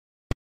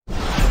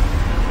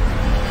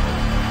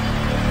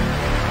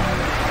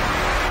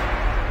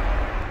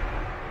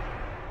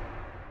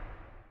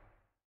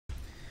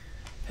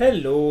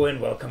Hello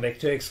and welcome back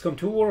to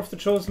Xcom2 War of the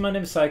Chosen. My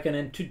name is Syken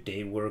and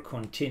today we're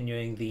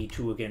continuing the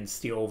 2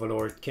 Against the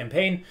Overlord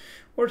campaign,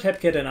 where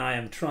Tapcat and I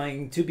am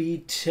trying to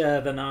beat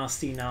the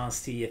nasty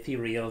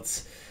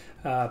ethereals.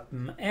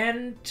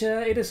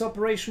 It is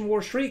Operation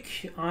War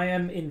Shriek. I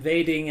am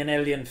invading an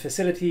alien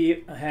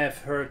facility. I have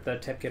heard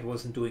that Tapcat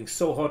wasn't doing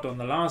so hot on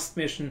the last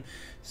mission,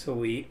 so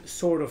we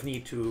sort of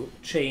need to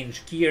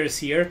change gears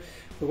here.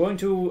 We're going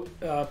to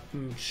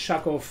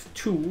chuck off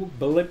 2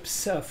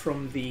 blips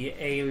from the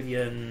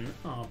alien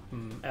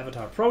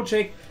avatar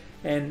project,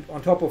 and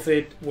on top of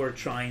it we're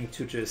trying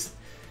to just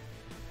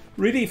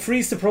really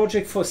freeze the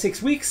project for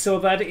 6 weeks. So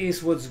that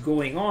is what's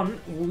going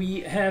on. We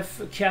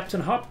have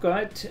Captain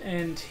Hopguide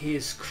and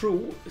his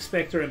crew,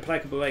 Spectre,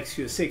 Implacable,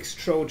 XU6,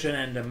 Trojan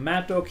and a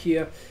Mad Dog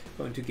here.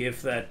 Going to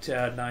give that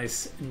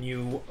nice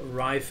new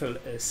rifle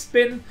a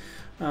spin.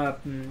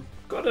 Got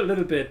a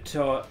little bit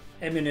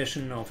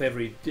ammunition of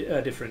every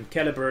different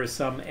caliber,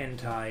 some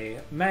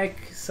anti-mag,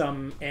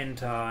 some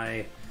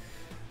anti-armor,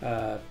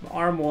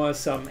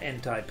 some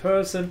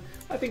anti-person.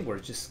 I think we're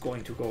just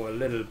going to go a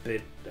little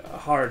bit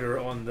harder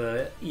on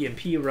the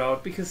EMP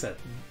route because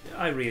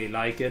I really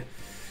like it,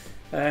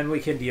 and we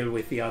can deal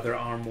with the other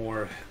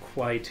armor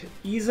quite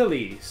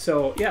easily.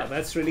 So yeah,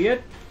 that's really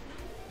it.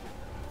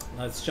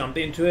 Let's jump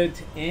into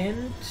it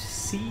and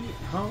see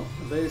how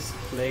this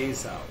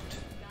plays out.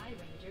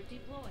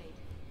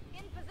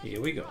 Here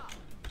we go.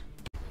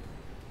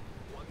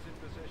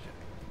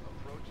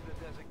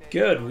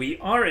 Good, we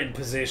are in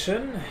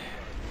position.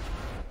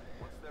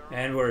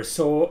 And we're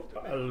so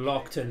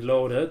locked and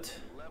loaded.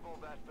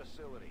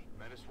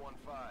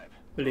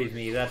 Believe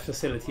me, that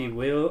facility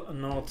will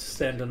not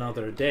stand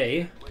another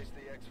day.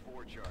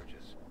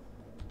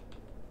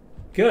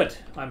 Good,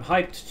 I'm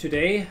hyped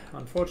today.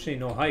 Unfortunately,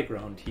 no high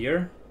ground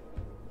here.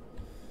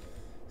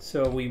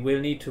 So we will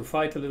need to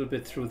fight a little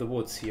bit through the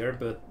woods here,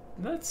 but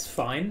that's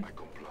fine.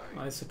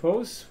 I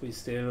suppose we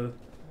still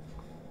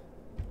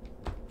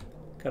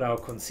got our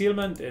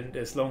concealment, and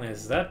as long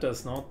as that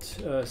does not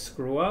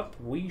screw up,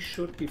 we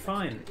should be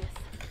fine.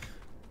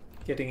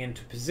 Getting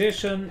into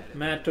position,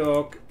 Mad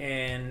Dog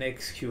and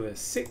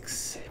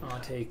XQS6 are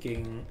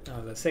taking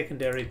the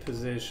secondary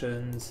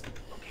positions.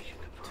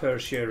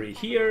 Tertiary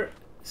here,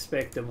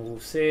 Spectre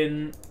moves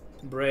in,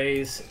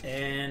 brace,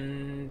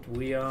 and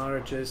we are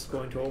just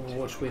going to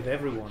overwatch with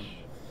everyone.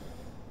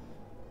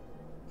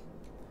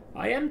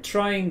 I am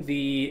trying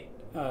the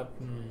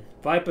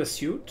Viper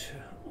suit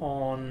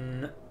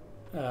on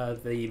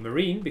the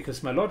Marine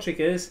because my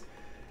logic is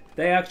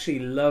they actually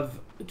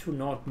love to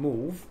not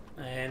move,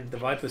 and the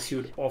Viper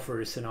suit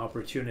offers an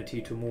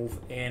opportunity to move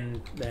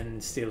and then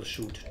still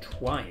shoot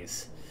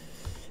twice.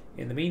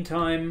 In the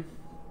meantime,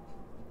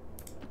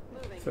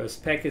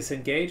 first pack is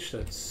engaged.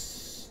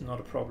 That's not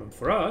a problem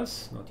for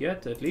us, not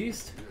yet at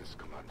least.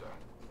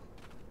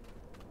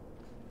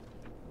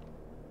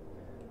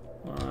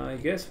 I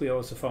guess we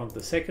also found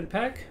the second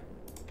pack.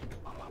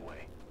 On my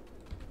way.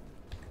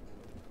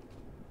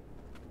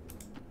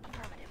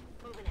 Affirmative.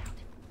 Moving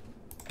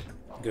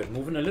out. Good,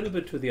 moving a little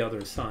bit to the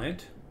other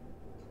side.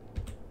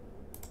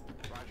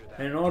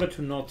 And in order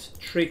to not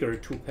trigger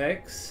 2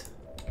 packs,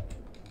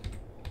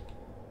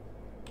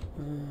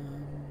 The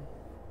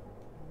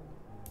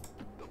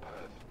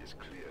path is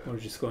clear. we're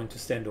just going to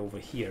stand over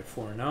here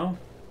for now.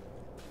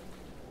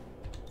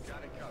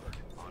 Got it covered.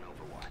 On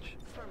Overwatch.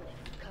 Affirmative.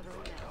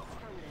 Covering now.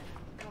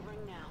 Affirmative.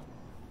 Covering now.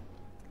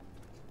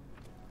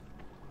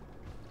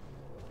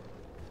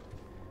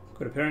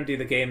 But apparently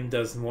the game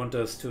doesn't want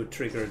us to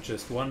trigger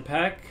just 1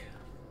 pack.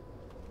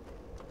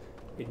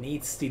 It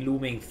needs the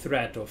looming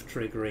threat of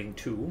triggering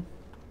 2.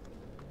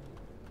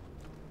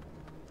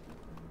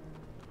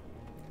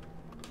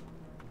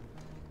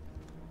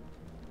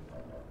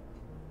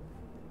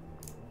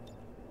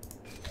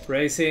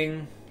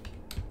 Bracing.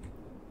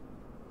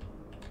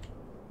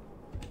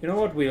 You know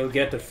what? We'll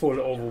get a full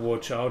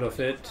Overwatch out of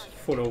it.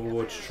 Full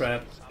Overwatch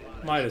trap.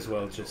 Might as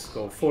well just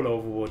go full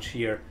Overwatch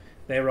here.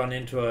 They run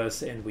into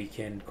us and we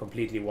can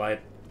completely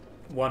wipe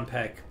 1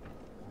 pack.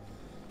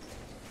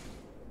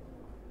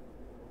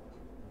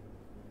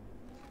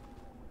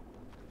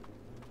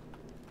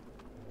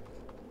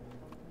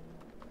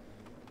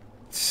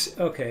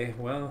 Okay,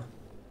 well.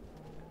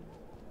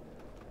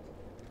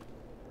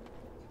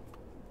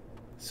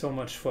 So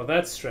much for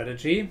that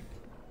strategy.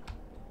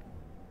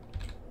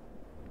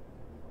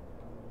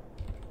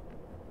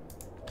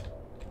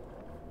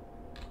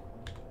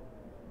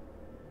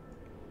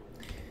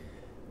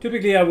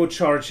 Typically I would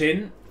charge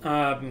in,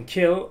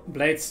 kill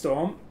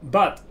Bladestorm,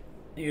 but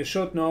you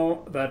should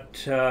know that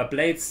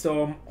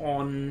Bladestorm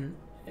on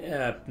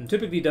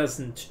typically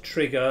doesn't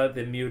trigger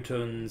the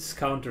mutant's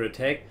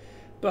counterattack,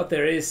 but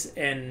there is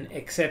an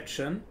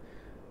exception.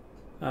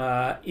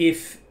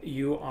 If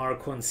you are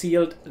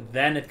concealed,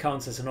 then it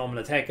counts as a normal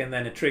attack and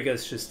then it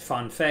triggers, just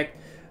fun fact.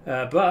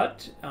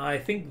 But I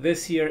think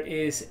this here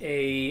is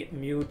a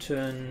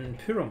mutant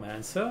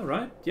pyromancer,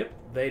 right? Yep,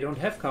 they don't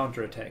have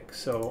counterattack,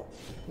 so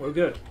we're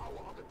good.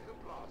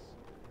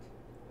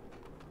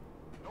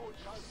 No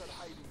chance at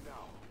hiding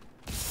now.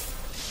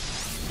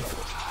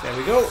 There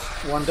we go.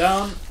 One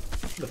down.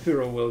 The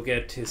Pyro will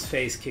get his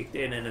face kicked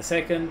in a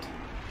second.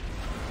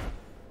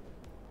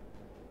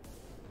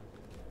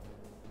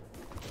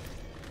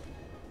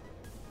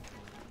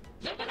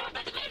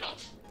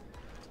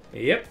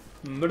 Yep.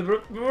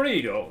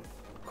 Burrito.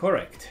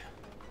 Correct.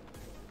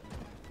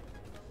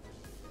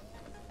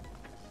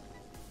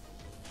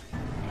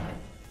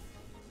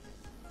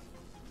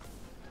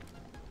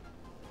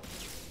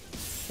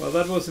 Well,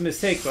 that was a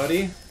mistake,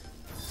 buddy.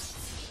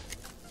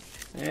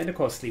 And a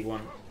costly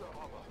one.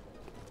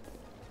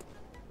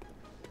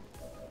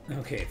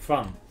 Okay,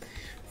 fun.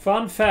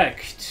 Fun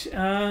fact.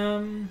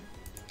 I'm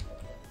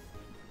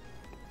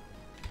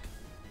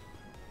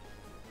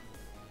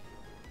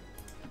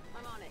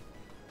on it.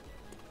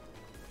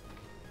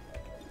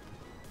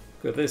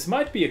 Good, this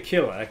might be a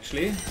kill,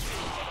 actually.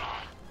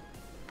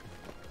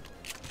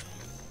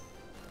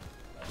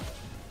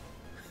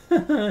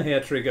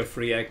 Hair trigger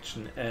free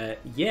action.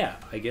 Yeah,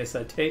 I guess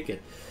I take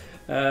it.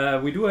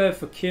 We do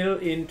have a kill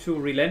into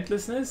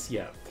relentlessness.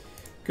 Yeah.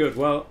 Good,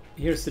 well,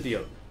 here's the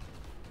deal.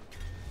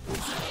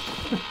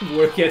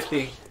 We're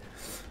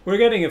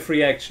getting a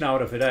free action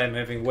out of it. I'm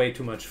having way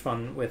too much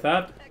fun with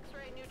that.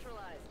 X-ray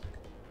neutralized.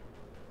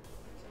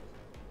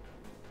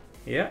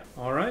 Yeah,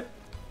 alright.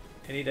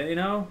 Any day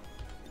now.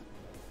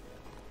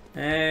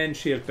 And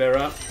shield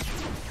bearer.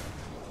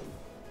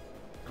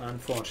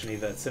 Unfortunately,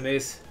 that's a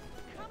miss.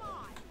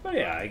 But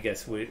yeah, I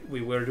guess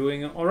we were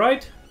doing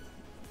alright.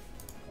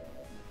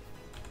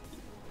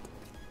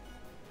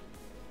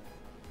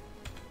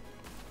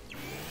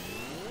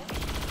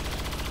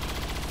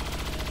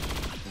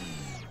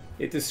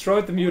 It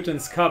destroyed the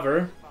mutant's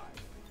cover.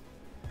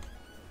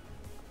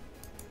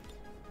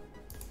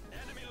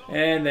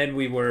 And then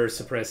we were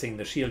suppressing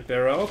the shield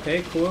bearer.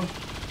 Okay, cool.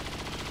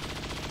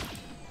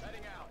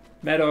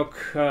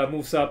 Maddock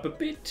moves up a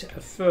bit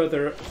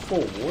further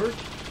forward.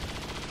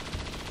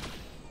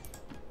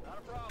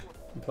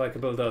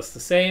 Implacable does the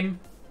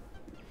same.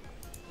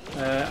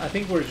 I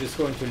think we're just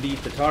going to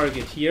leave the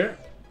target here.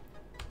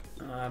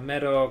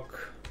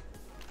 Maddock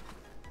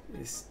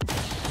is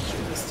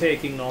just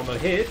taking normal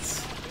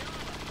hits.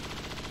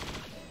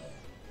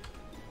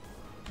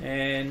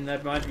 And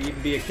that might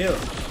even be a kill.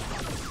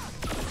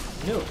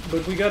 No,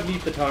 but we got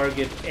leave the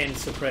target and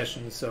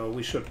suppression, so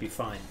we should be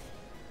fine.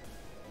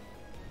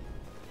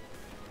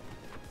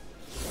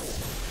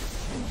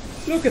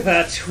 Look at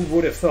that, who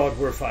would have thought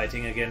we're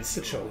fighting against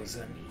the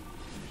Chosen.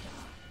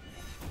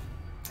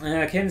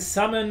 Can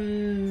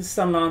summon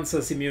stun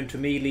lancers immune to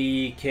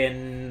melee,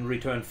 can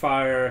return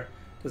fire,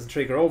 doesn't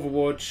trigger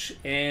overwatch,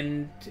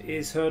 and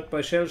is hurt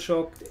by shell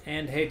shocked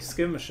and hates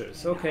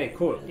skirmishers. Okay,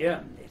 cool,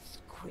 yeah.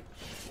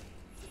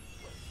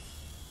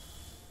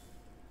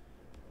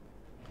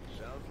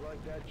 Sounds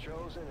like that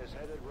Chosen is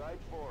headed right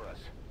for us.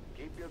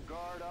 Keep your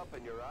guard up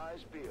and your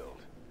eyes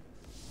peeled.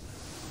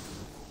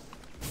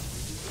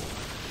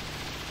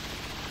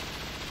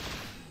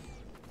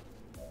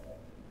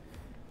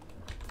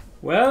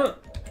 Well,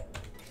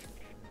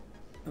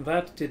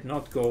 that did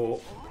not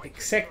go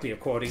exactly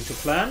according to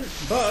plan,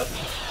 but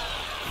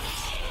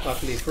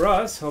luckily for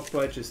us,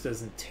 Hopbright just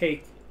doesn't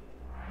take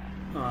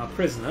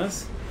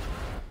prisoners.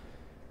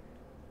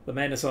 The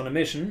man is on a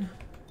mission,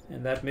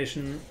 and that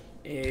mission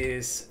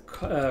is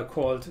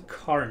called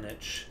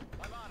Carnage.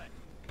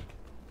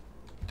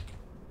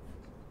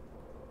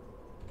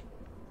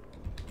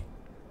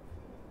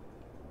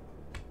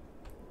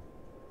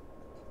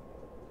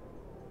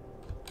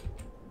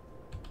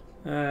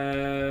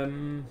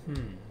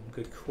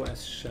 Good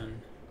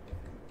question.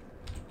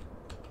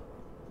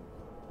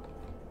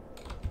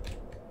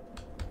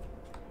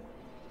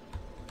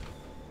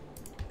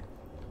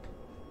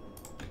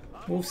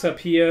 Moves up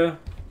here.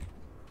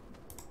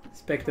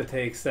 Spectre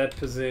takes that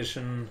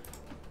position.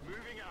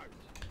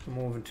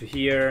 Move into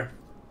here.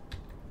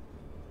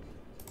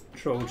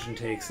 Trojan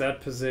takes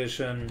that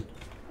position.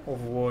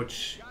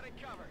 Overwatch.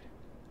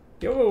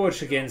 The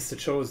Overwatch against the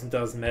Chosen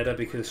doesn't matter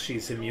because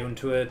she's immune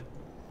to it.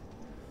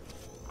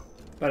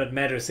 But it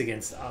matters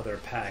against other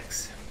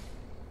packs.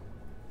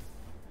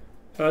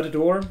 Heard a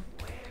door. Where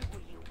will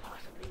you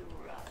possibly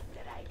run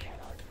that I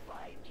cannot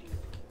find you?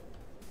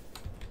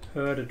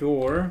 Heard a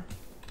door.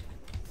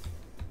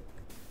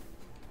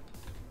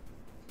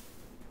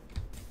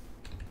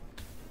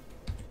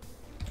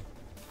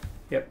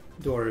 Yep,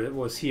 door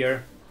was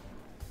here.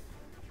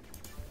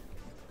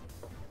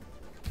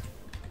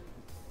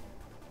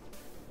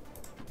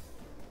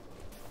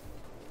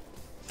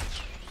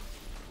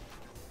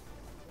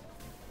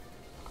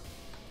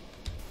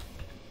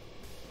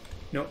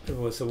 No, it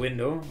was a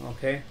window,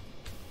 okay.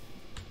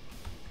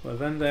 Well,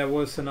 then there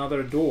was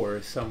another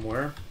door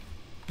somewhere.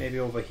 Maybe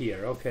over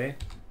here, okay.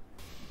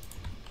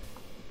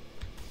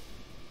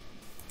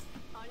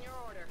 On your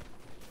order.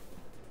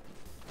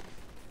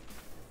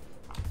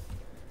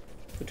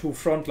 The two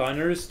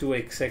frontliners do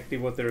exactly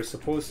what they're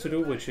supposed to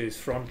do, which is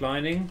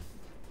frontlining.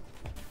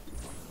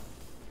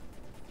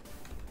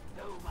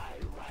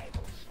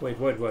 Wait,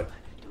 what?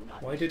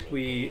 Why did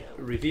we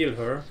reveal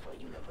her?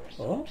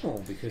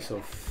 Oh, because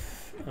of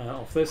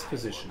this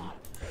position.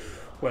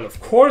 Well,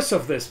 of course,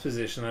 of this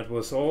position, that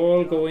was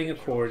all going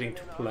according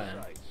to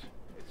plan.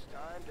 It's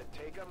time to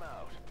take 'em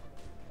out.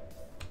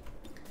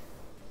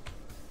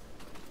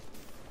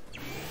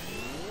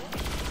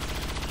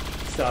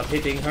 Start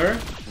hitting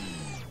her.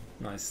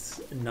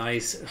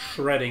 Nice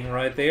shredding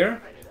right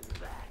there.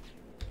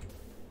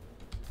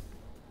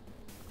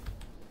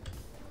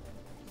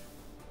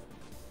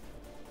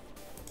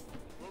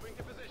 Moving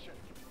to position.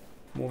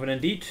 Moving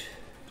indeed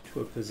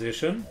to a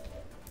position.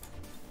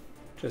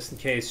 Just in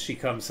case she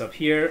comes up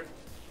here,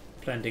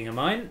 planting a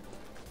mine.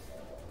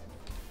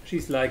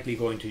 She's likely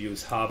going to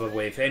use Harbor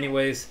Wave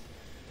anyways.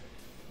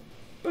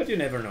 But you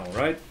never know,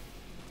 right?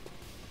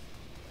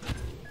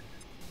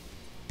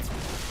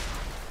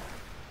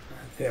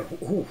 There,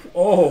 ooh,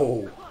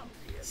 oh!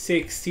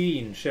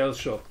 16 shell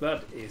shock.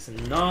 That is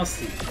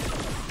nasty.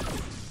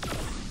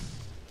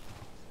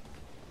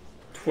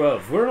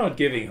 12. We're not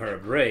giving her a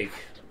break.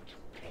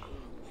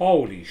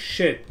 Holy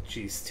shit,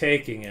 she's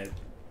taking it.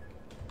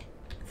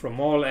 From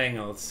all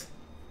angles.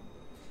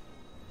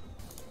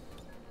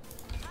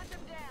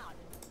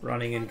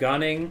 Running and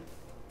gunning.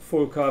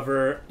 Full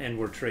cover. And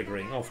we're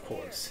triggering, of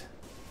course.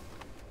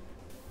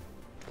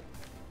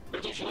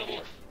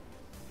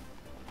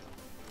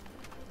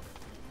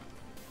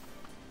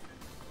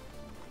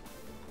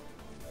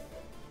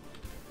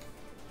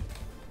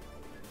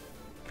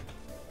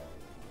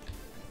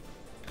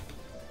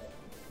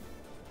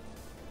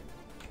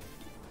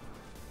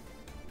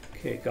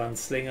 Okay,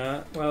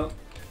 Gunslinger. Well,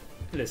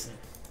 listen.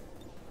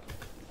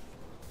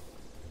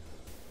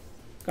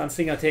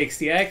 Gunslinger takes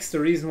the axe. The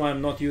reason why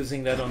I'm not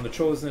using that on the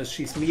Chosen is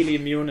she's melee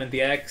immune, and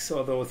the axe,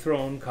 although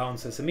thrown,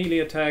 counts as a melee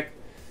attack.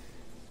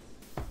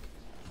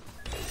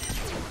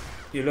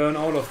 You learn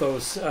all of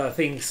those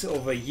things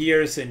over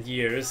years and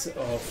years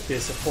of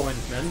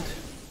disappointment.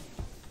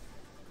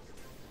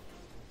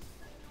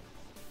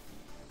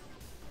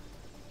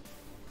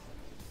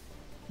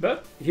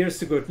 But here's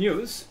the good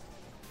news.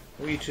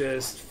 We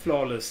just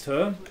flawlessed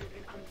her.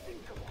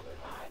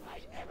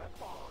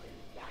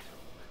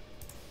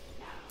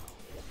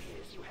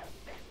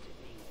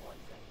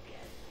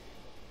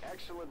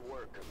 Excellent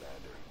work,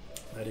 Commander.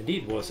 That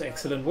indeed was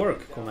excellent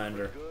work,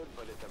 Commander.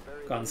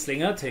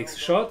 Gunslinger takes a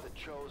shot.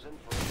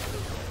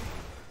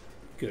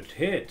 Good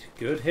hit,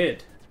 good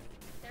hit.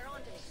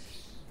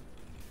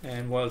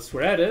 And whilst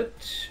we're at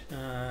it,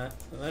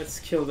 let's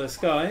kill this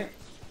guy.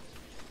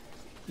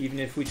 Even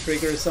if we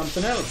trigger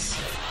something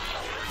else.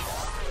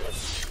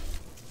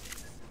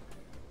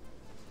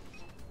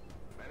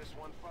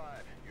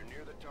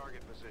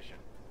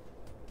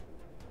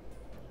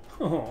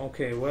 Oh,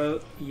 okay, well,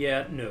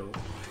 yeah, no.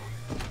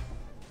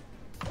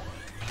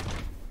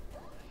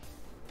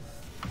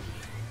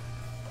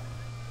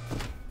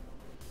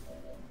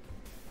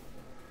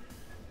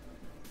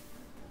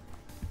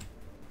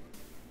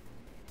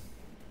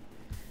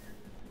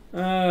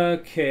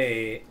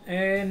 Okay,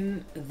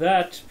 in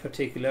that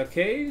particular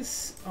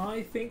case,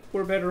 I think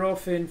we're better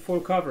off in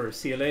full cover.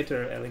 See you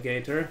later,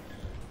 alligator.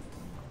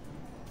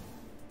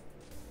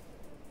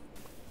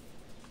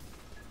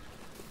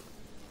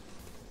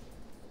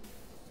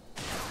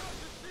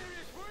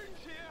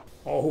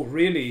 Oh,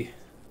 really?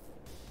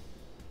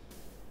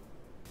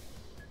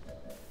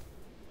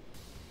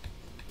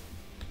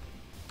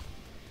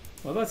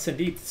 Well, that's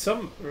indeed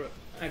some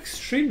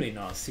extremely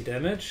nasty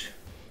damage.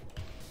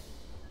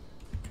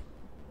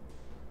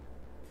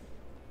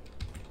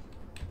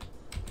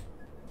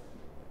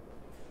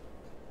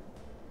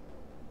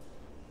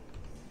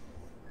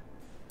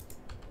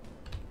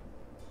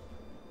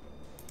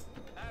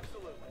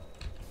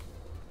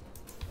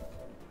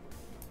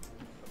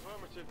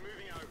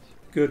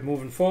 Good,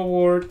 moving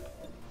forward.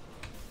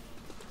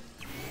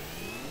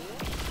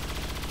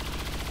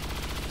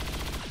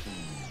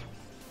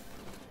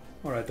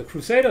 Alright, the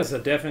Crusaders are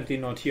definitely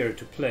not here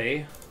to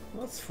play.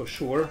 That's for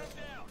sure.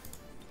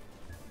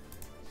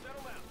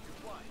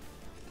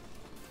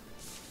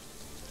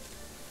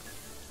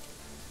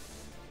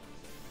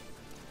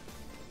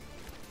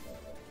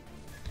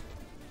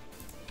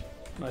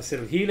 Nice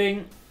little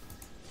healing.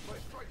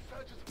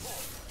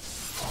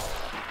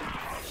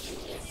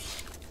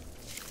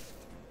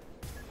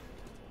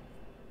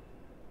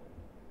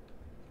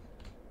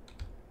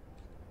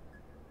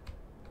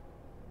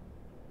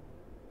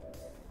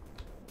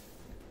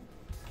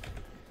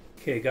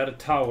 Okay, got a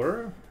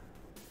tower.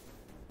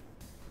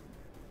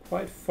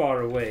 Quite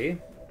far away.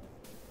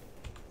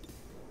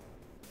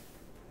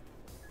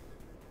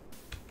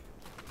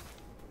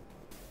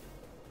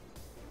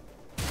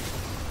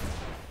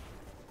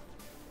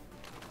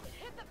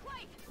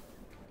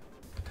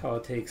 Tower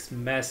takes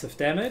massive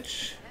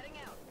damage.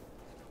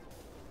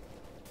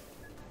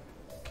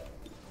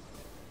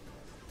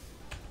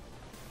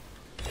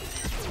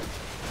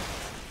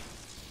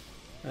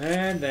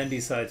 And then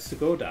decides to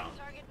go down.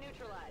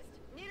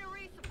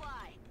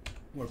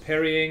 We're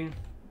parrying.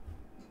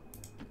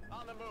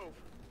 On the move.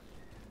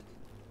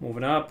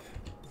 Moving up.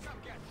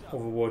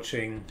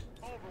 Overwatching.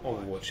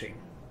 Overwatching.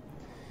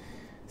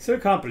 Still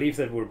can't believe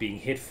that we're being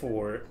hit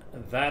for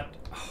that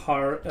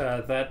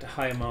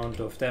high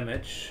amount of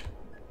damage.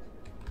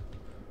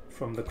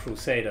 from the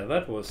Crusader.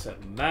 That was a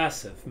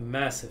massive,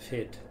 massive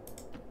hit.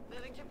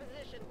 Moving to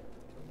position.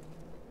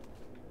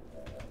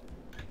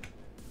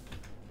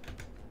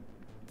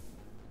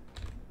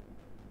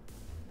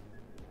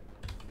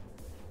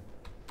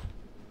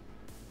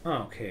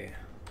 Okay.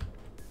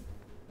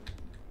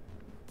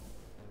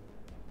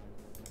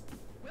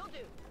 Will do.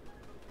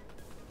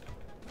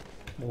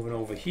 Moving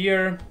over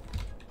here.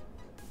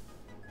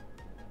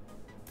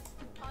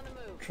 On the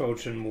move.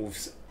 Trojan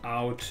moves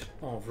out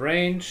of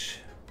range.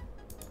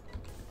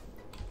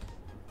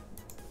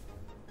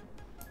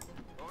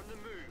 On the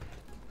move.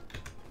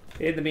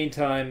 In the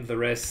meantime, the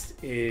rest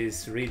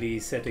is really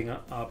setting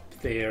up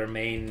their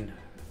main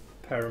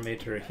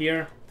parameter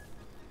here.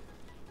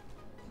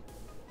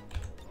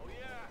 Oh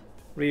yeah.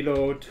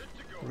 Reload,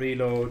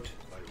 reload,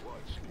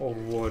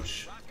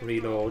 Overwatch,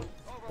 reload,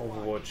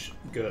 Overwatch,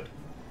 good.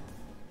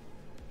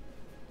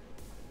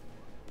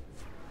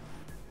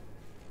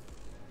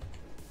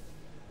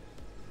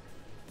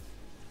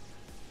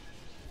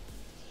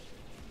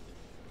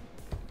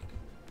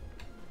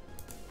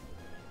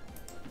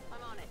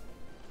 I'm on it.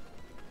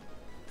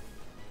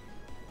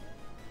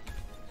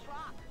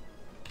 Swap.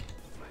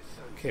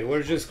 Okay,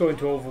 we're just going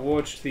to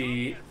Overwatch.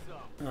 The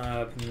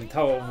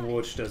Tower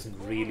Overwatch doesn't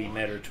really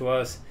matter to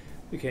us.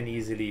 We can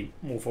easily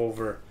move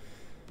over.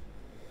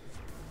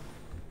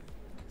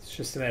 It's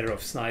just a matter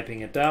of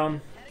sniping it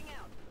down. Heading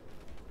out.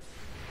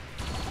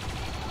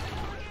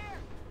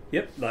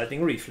 Yep,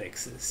 lightning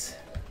reflexes.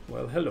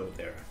 Well, hello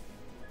there.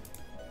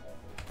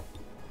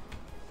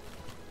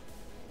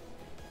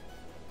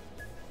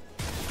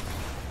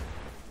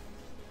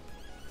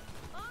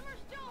 Armor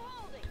still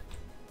holding.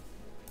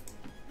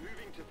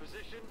 Moving to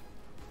position.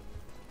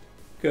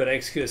 Good,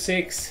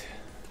 XQ6.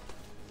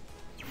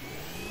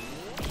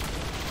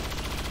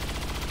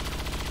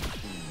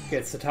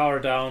 Gets the tower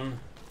down.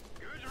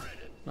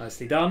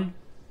 Nicely done.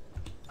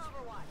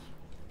 Overwatch.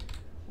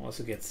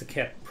 Also gets the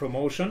cap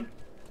promotion.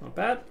 Not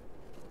bad.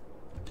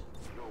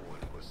 No one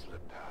will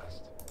slip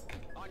past.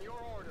 On your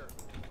order.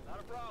 Not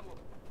a problem.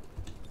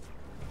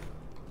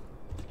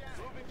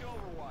 Moving to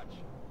Overwatch.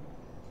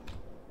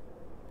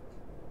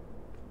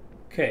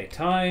 Okay,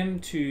 time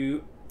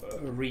to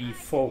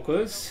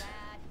refocus.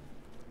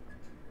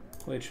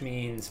 Which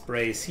means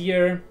brace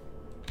here.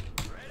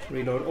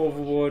 Reload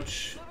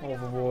Overwatch.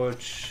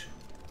 Overwatch.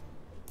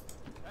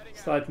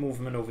 Slight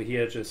movement over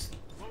here just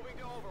Moving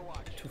to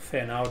Overwatch. to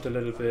fan out a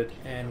little bit,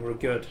 and we're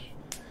good.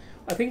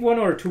 I think one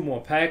or two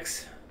more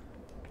packs.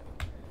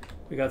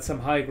 We got some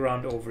high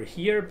ground over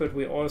here, but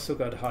we also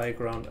got high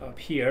ground up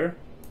here.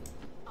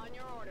 On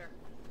your order.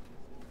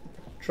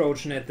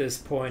 Trojan at this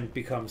point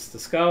becomes the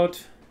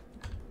scout.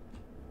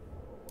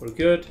 We're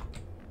good.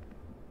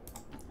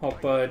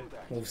 Hotbite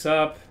moves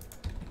up.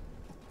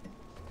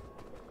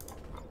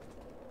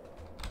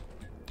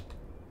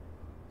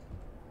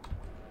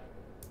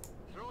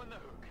 Throwing the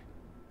hook.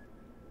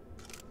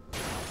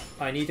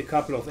 I need a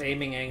couple of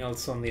aiming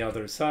angles on the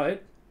other side.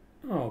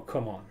 Oh,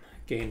 come on.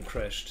 Game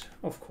crashed.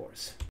 Of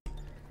course.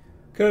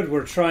 Good,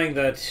 we're trying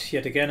that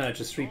yet again. I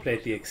just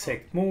replayed the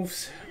exact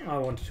moves. I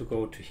wanted to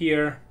go to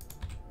here.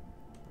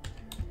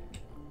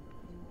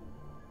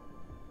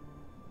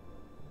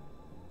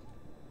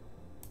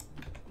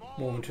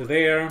 Moving to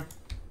there.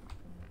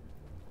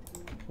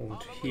 Moving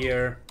to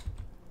here.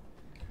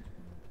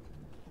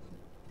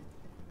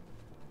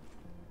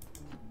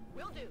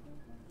 Will do.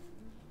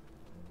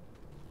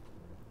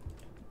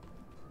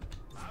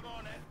 I'm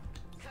on it.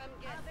 Come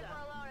get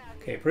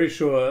some. Okay, pretty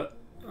sure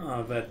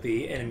that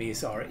the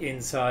enemies are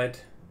inside.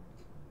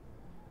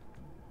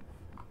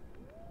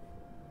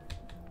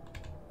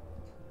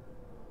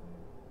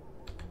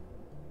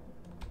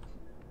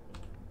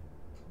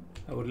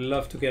 I would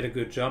love to get a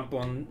good jump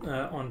on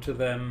onto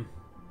them.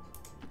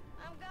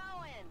 I'm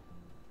going.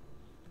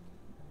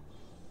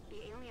 The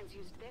aliens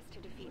used this to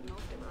defeat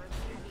most of Earth's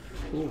heavy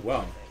conventional Ooh,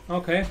 wow. forces.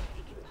 Okay. It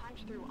can punch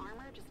through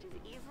armor just as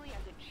easily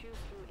as it chews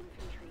through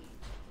infantry.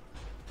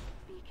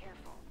 Be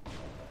careful.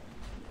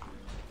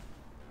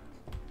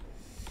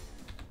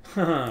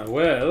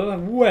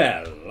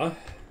 well.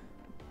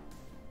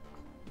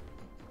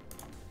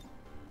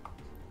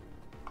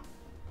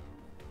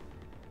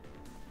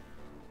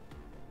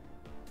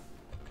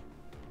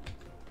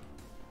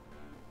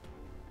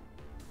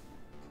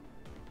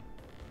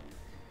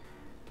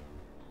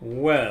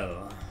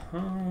 Well,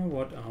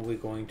 what are we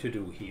going to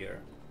do here?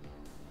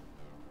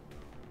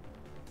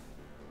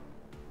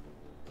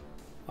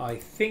 I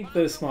think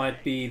this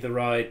might be the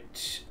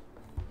right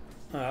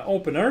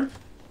opener.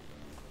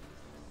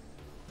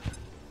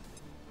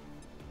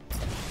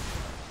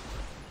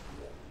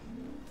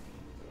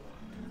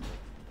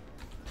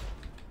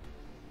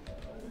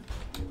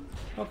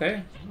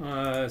 Okay,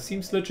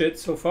 seems legit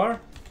so far.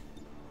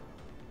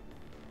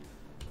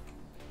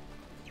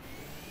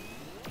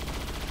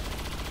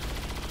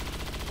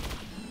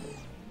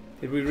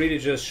 Did we really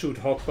just shoot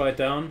Hawkbite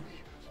down?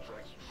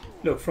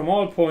 Look, from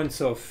all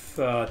points of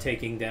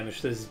taking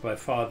damage, this is by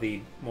far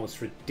the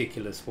most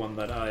ridiculous one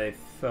that I've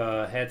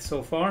had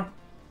so far.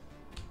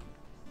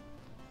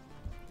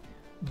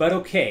 But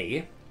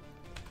okay.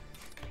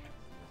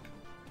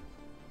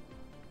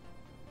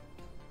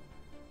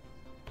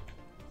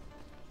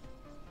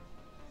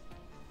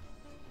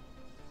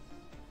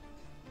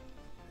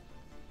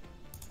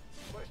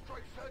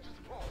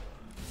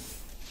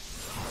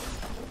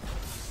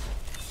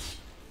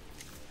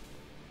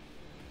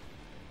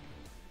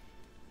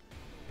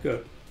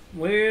 Good.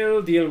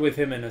 We'll deal with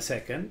him in a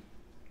second.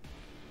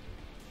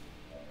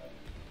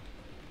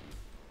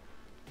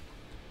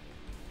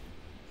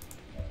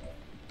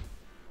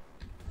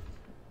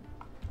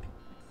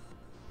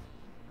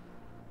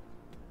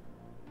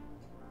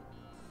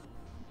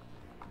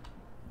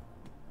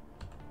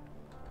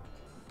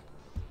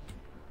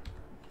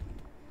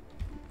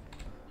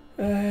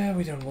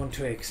 We don't want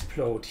to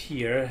explode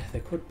here.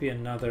 There could be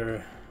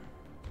another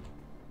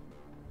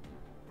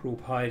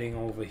group hiding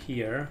over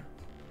here.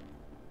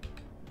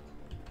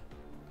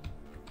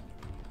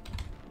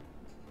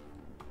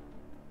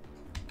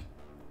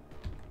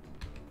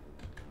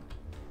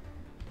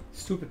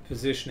 Stupid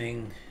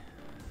positioning,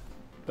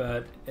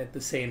 but at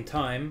the same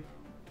time,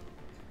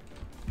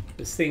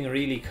 this thing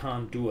really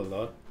can't do a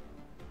lot.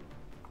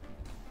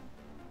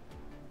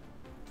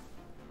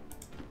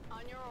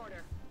 On your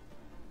order.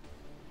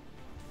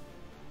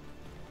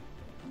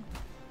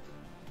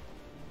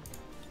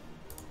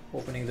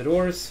 Opening the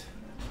doors.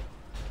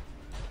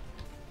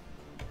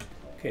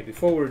 Okay,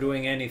 before we're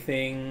doing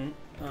anything,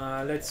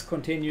 let's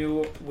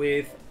continue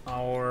with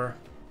our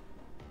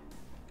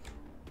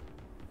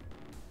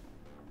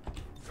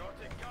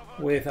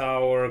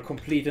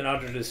complete and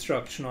utter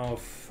destruction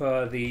of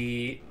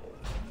the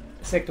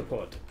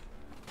Sectopod.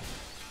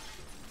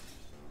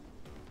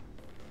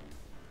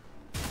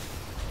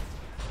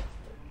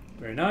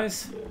 Very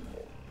nice.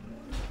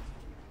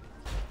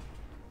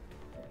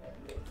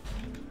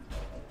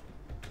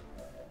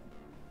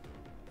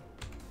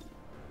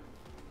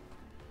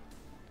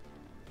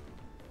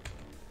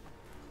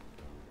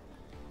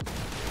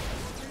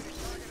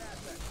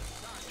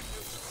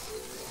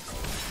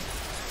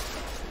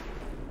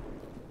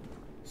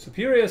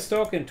 Superior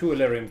stock and 2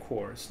 Elerium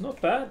cores. Not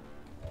bad.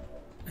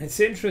 It's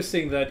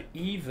interesting that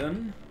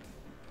even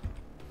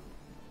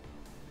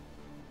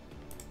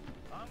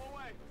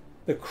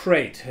the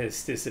crate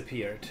has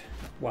disappeared.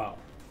 Wow.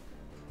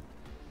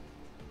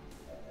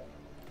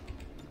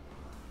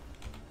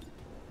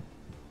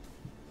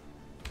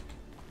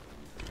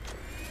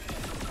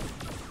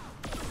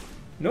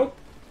 Nope.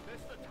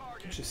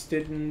 Just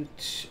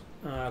didn't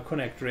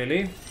connect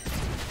really.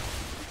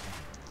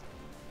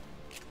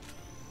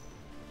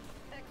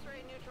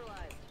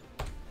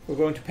 We're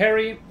going to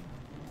parry.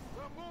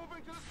 We're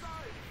moving to the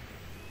side.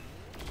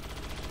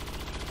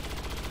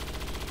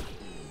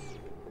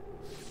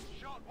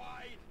 Shot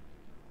wide.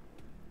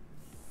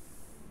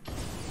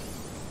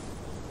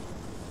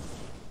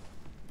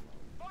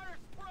 Fire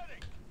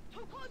spreading.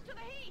 Too close to the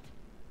heat.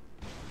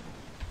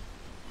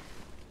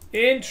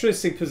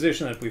 Interesting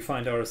position that we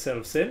find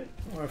ourselves in.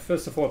 We're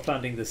first of all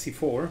planting the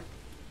C4.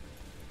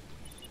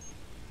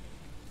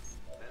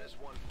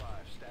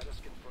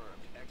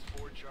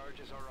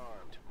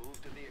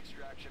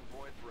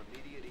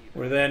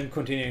 We're then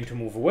continuing to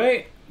move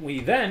away. We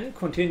then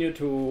continue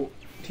to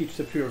teach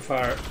the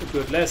Purifier a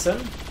good lesson.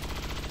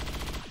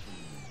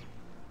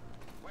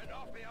 Went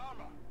off the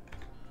armor.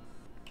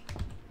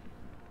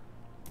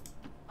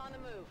 On the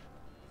move.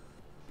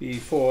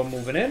 Before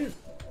moving in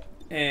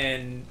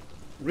and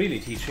really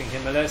teaching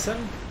him a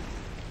lesson.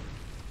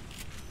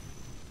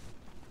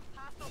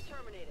 Hostile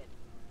terminated.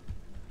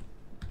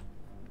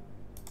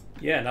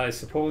 Yeah, and I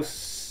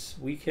suppose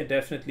we can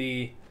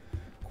definitely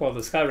call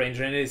the Sky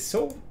Ranger, and it's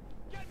so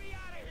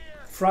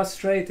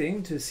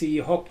frustrating to see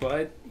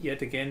Hawkbite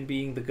yet again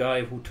being the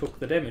guy who took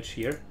the damage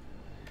here.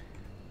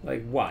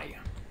 Like, why?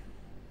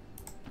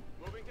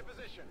 Moving to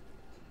position.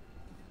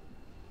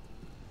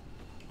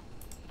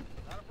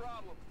 Not a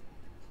problem.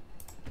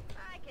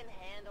 I can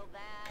handle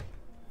that.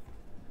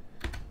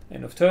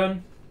 End of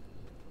turn.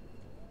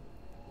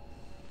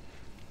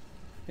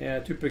 Yeah,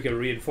 typical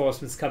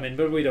reinforcements come in,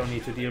 but we don't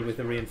need to deal with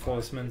the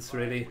reinforcements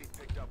really. We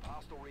picked up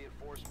hostile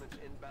reinforcements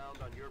inbound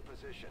on your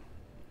position.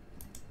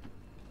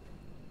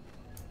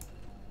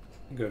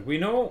 Good. We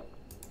know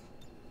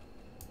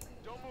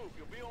Don't move,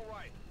 you'll be all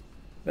right.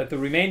 that the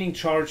remaining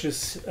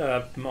charges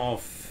of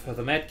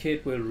the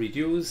medkit will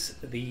reduce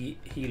the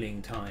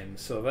healing time,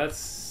 so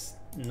that's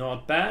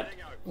not bad.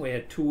 We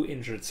had 2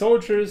 injured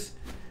soldiers,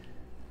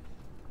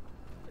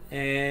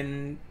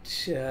 and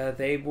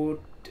they would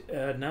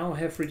now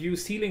have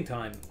reduced healing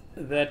time.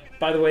 That,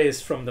 by the way,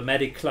 is from the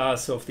medic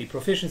class of the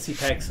proficiency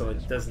pack, so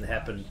it doesn't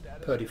happen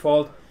per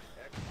default. X4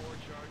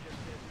 charges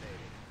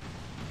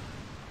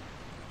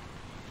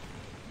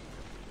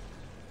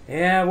detonating.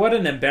 Yeah, what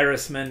an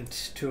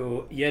embarrassment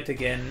to yet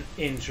again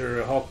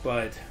injure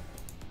Hawkbite.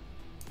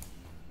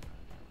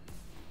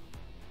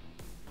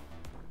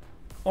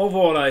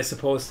 Overall, I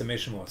suppose the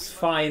mission was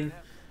fine,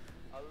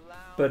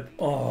 but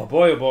oh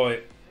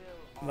boy,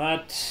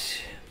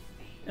 that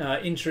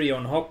injury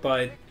on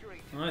Hawkbite,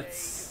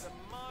 that's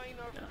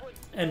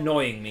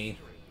annoying me.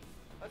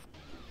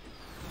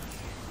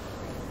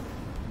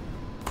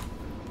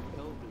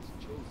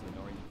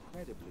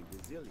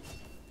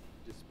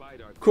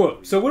 Cool,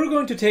 so we're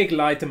going to take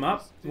Light 'em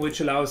Up,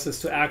 which allows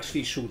us to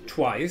actually shoot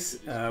twice,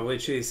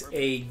 which is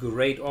a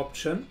great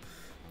option.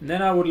 And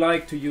then I would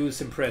like to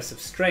use impressive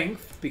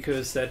strength,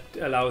 because that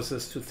allows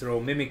us to throw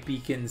mimic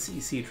beacons,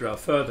 etc.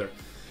 further.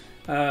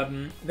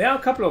 There are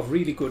a couple of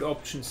really good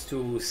options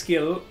to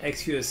skill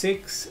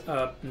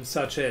XUS6,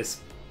 such as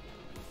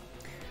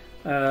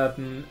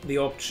the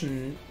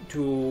option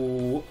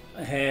to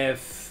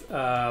have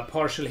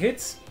partial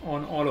hits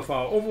on all of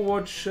our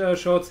Overwatch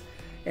shots,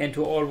 and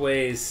to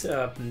always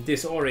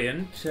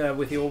disorient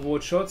with the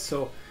Overwatch shots.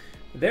 So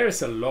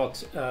there's a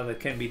lot that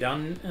can be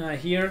done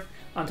here.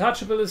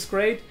 Untouchable is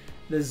great.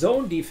 The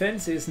zone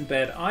defense isn't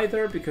bad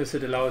either, because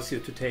it allows you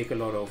to take a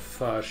lot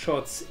of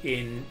shots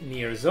in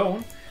near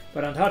zone.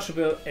 But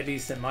Untouchable, at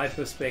least in my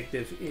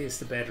perspective, is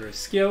the better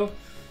skill.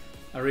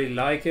 I really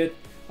like it.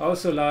 I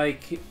also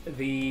like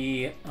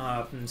the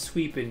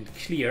sweep and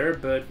clear,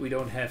 but we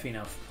don't have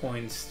enough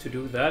points to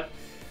do that.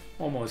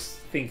 Almost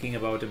thinking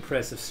about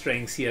impressive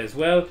strengths here as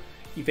well.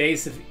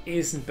 Evasive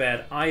isn't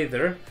bad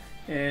either.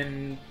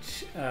 And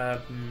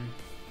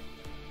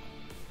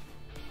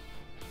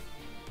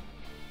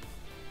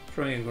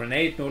throwing a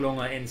grenade no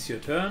longer ends your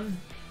turn.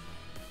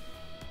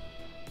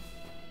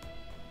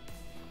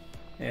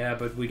 Yeah,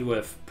 but we do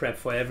have prep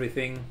for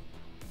everything.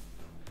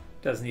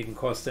 Doesn't even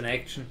cost an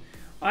action.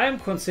 I am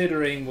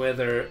considering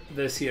whether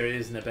this here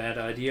isn't a bad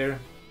idea.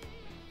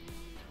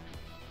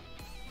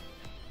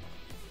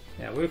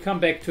 Yeah, we'll come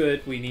back to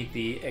it. We need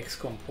the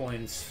Xcom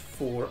points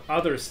for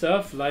other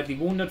stuff. Lightly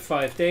wounded,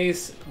 5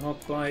 days. Not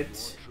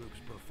quite.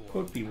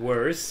 Could be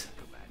worse.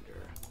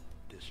 Commander,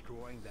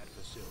 destroying that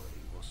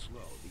facility will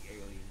slow the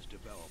aliens'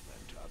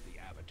 development of the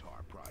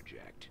Avatar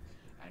project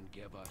and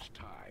give us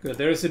time. Good,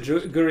 there's a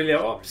guerrilla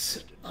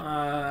ops.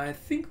 I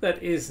think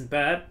that isn't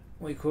bad.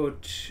 We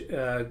could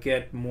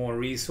get more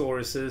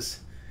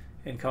resources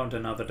and counter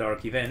another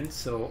dark event,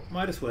 so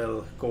might as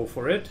well go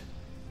for it.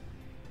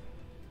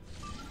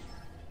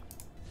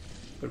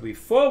 But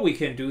before we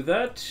can do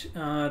that,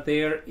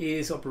 there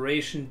is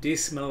Operation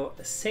Dismal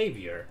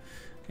Savior.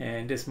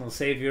 And Dismal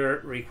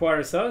Savior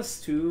requires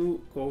us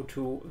to go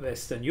to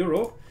Western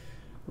Europe,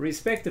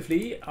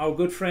 respectively our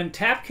good friend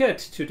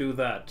Tapcat to do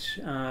that.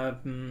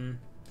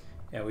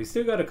 Yeah, we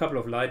still got a couple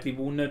of lightly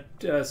wounded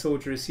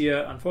soldiers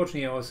here.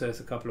 Unfortunately, he also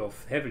has a couple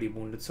of heavily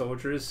wounded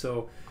soldiers,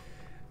 so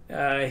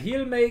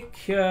he'll make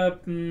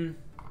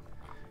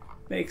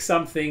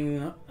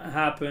something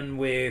happen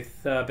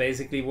with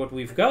basically what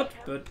we've got,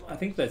 but I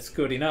think that's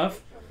good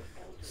enough.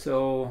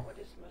 So, What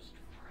is most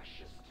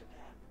precious to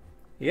them?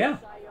 yeah.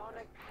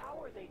 Psionic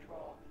power they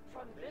draw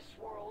from this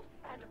world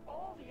and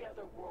all the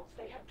other worlds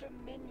they have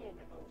dominion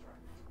over.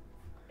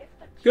 If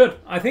the Good.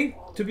 I think,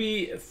 to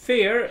be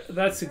fair,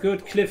 that's a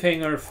good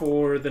cliffhanger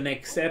for the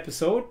next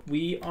episode.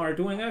 We are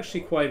doing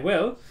actually quite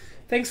well.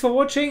 Thanks for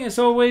watching, as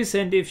always,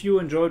 and if you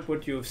enjoyed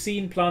what you've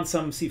seen, plant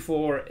some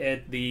C4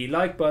 at the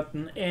like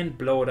button and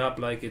blow it up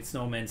like it's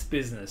no man's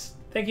business.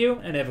 Thank you,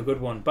 and have a good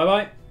one.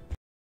 Bye-bye.